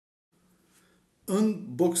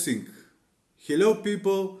Unboxing. Hello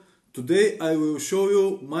people, today I will show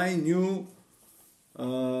you my new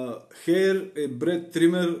hair and braid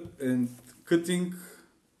trimmer and cutting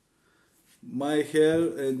my hair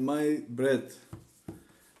and my braid.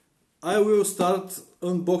 I will start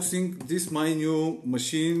unboxing this my new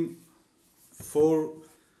machine for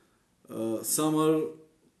summer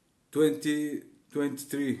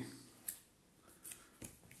 2023.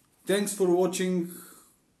 Thanks for watching,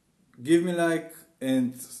 give me like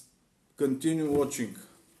and continue watching.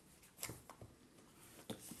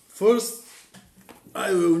 First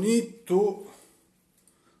I will need to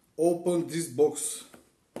open this box.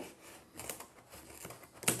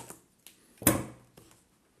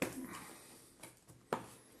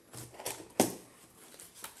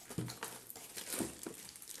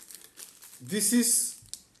 This is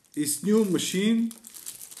his new machine.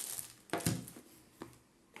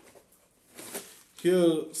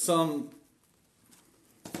 Here some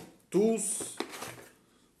tools,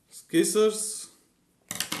 scissors.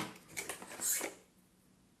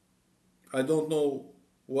 I don't know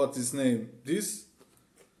what is name this.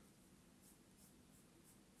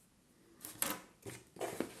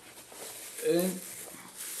 And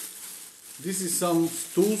this is some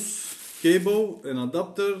tools, cable and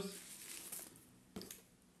adapter.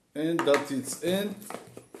 And that is and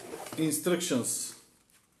instructions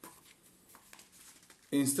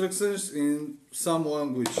in some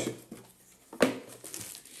language.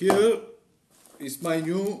 Here is my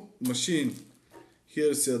new machine.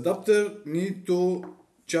 Here's the adapter, need to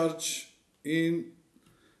charge in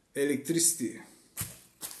electricity.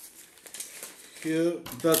 Here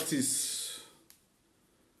that is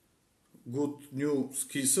good new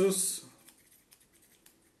scissors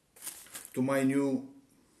to my new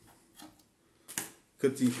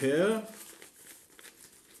cutting hair,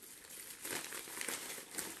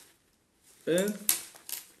 and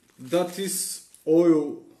that is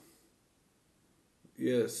oil.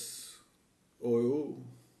 Yes, oil,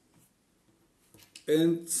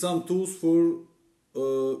 and some tools for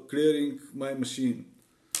clearing my machine.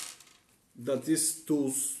 That is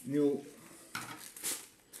tools new,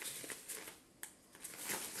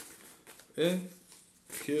 and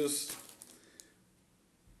here's.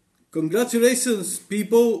 Congratulations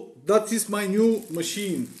people, that is my new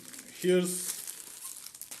machine.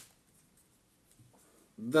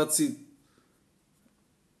 That's it.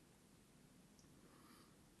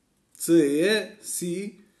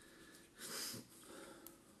 C.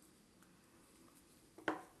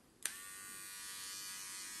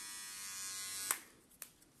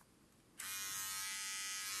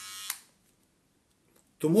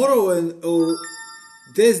 Tomorrow or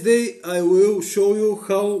this day I will show you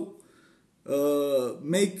how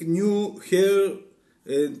make new hair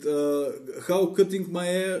and how cutting my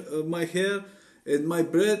hair and my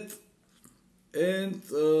braid, and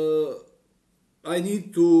I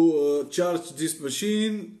need to charge this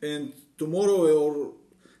machine, and tomorrow or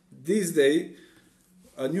this day,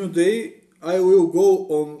 a new day, I will go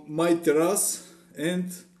on my terrace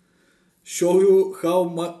and show you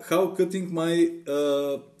how cutting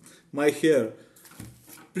my hair.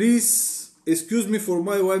 Please excuse me for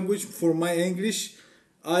my language, for my English.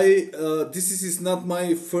 This is not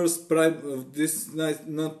my first this is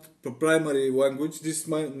not primary language. This is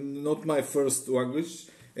not my first language,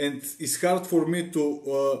 and it's hard for me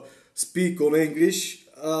to speak on English.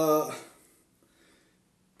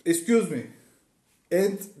 Excuse me.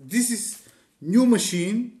 And this is new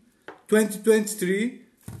machine 2023.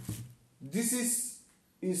 This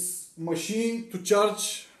is machine to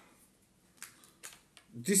charge.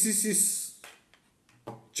 This is his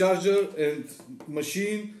charger and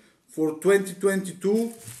machine for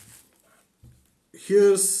 2022.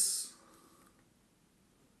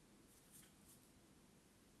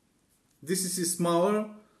 This is his smaller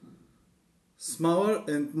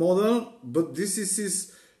and model, but this is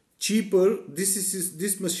his cheaper.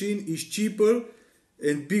 This machine is cheaper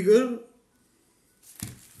and bigger,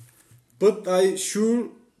 but I sure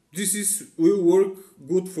this will work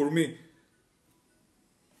good for me.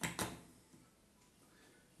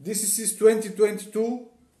 This is his 2022.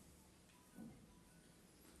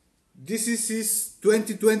 This is his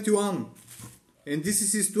 2021. And this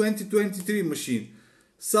is his 2023 machine.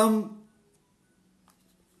 Some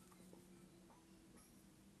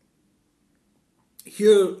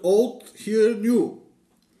here old, here new.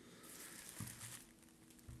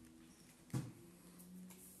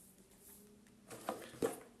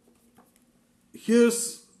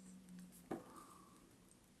 Here's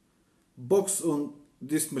box on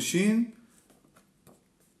this machine,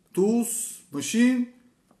 tools, machine,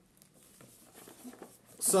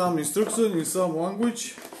 some instruction in some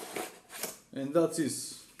language, and that's it.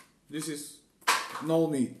 This is no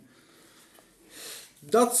need.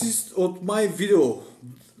 That's it on my video.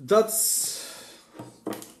 That's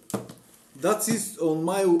it on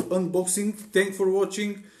my unboxing. Thanks for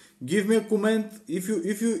watching. Give me a comment if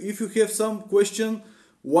you have some question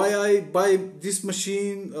why I buy this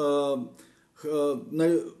machine.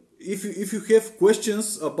 If you have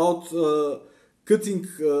questions about cutting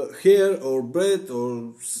hair or bread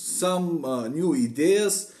or some new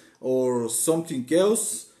ideas or something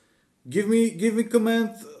else, give me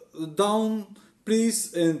comment down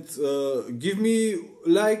please, and give me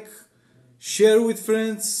like, share with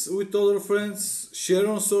friends, with other friends, share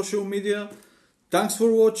on social media. Thanks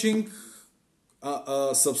for watching.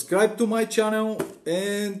 Subscribe to my channel,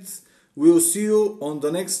 and we'll see you on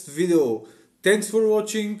the next video. Thanks for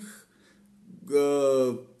watching.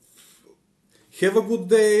 Have a good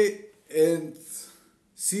day and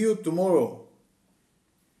see you tomorrow.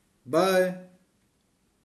 Bye.